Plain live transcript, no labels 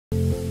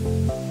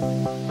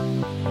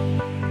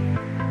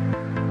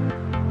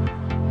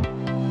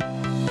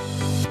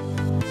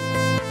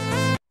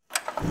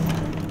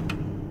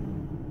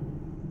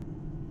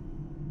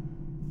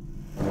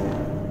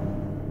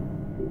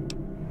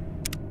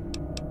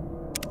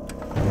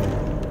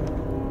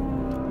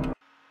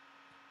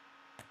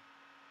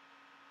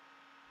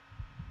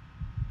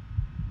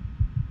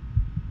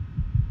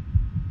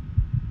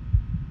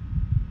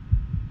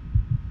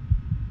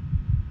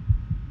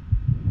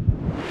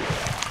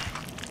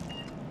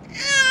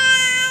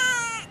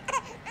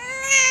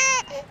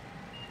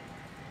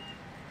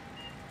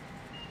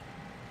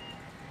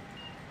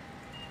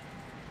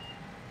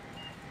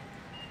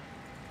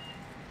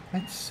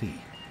Let's see.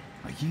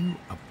 Are you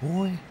a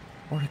boy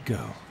or a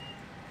girl?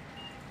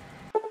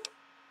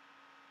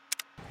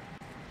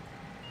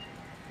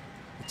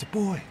 It's a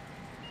boy.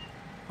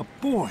 A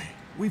boy.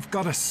 We've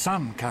got a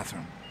son,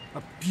 Catherine.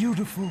 A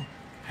beautiful,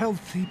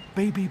 healthy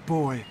baby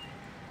boy.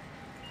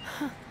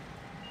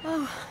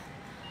 Oh,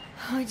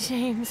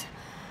 James.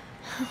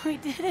 We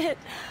did it.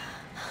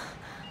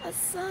 A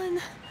son.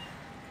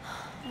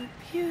 A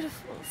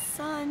beautiful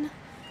son.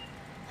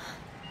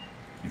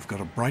 You've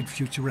got a bright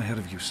future ahead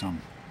of you, son.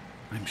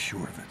 I'm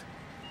sure of it.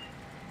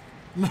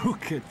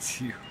 Look at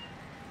you.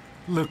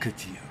 Look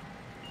at you.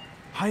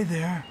 Hi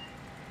there.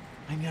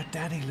 I'm your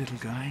daddy, little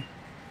guy.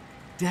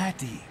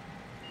 Daddy.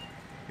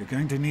 You're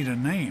going to need a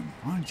name,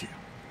 aren't you?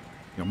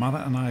 Your mother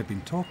and I have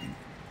been talking.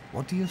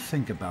 What do you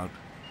think about...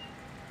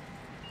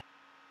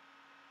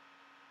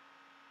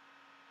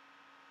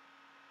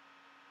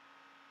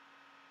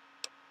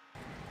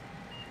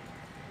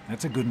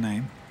 That's a good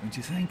name, don't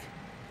you think?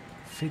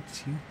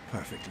 Fits you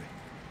perfectly.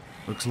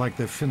 Looks like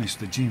they've finished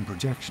the gene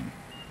projection.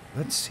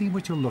 Let's see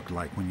what you'll look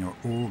like when you're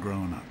all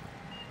grown up.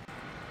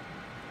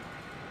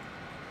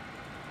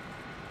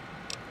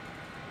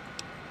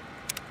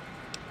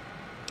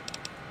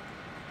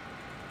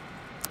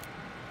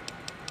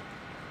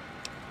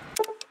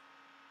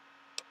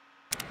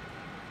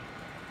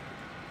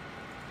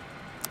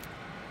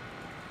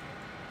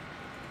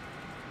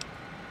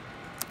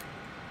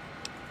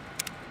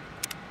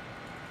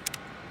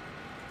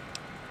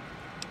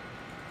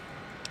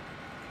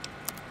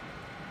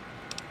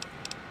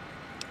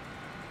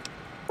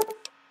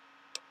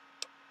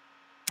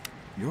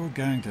 You're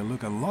going to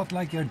look a lot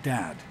like your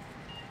dad.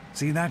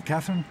 See that,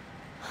 Catherine?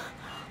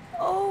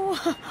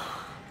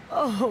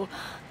 Oh,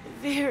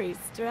 very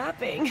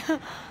strapping.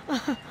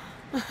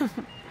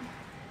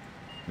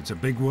 It's a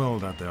big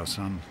world out there,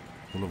 son,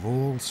 full of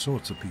all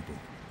sorts of people.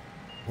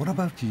 What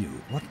about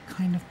you? What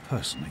kind of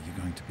person are you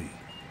going to be?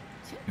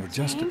 You're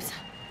just James?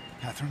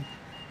 Catherine?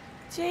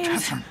 James?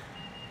 Catherine!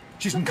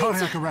 She's in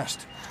cardiac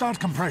arrest. Start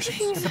compressions.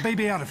 James. Get the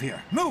baby out of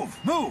here. Move!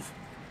 Move!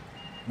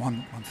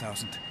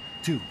 1,000.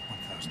 2,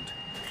 1,000.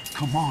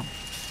 Come on.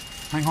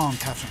 Hang on,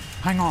 Catherine.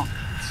 Hang on.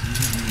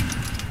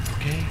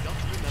 Okay?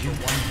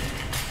 Remember one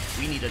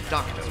thing. We need a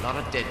doctor, not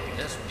a deadbeat.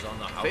 This was on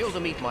the house. Fail to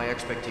meet my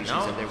expectations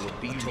and there will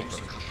be repercussions.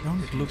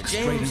 Don't look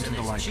straight James into and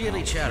the his light. cheery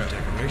now. chatter.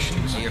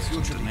 Decorations, May your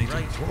future be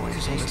bright.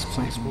 toys, all this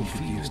place will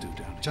feel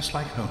down, just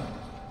like home.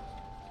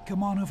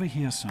 Come on over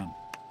here, son.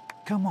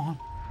 Come on.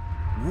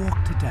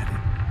 Walk to Daddy.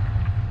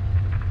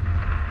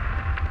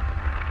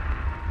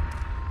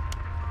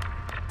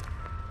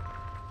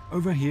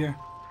 Over here.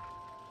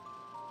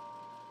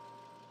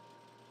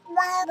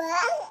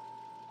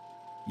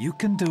 You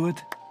can do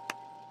it.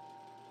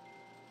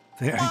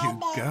 There you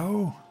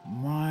go.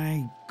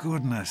 My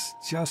goodness,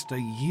 just a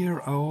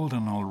year old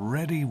and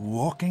already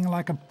walking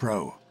like a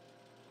pro.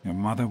 Your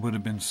mother would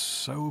have been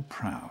so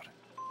proud.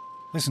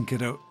 Listen,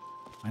 kiddo,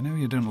 I know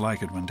you don't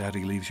like it when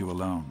Daddy leaves you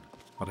alone,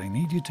 but I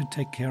need you to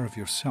take care of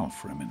yourself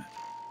for a minute.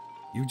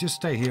 You just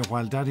stay here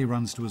while Daddy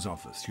runs to his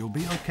office. You'll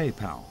be okay,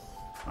 pal.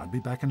 I'll be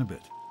back in a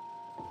bit.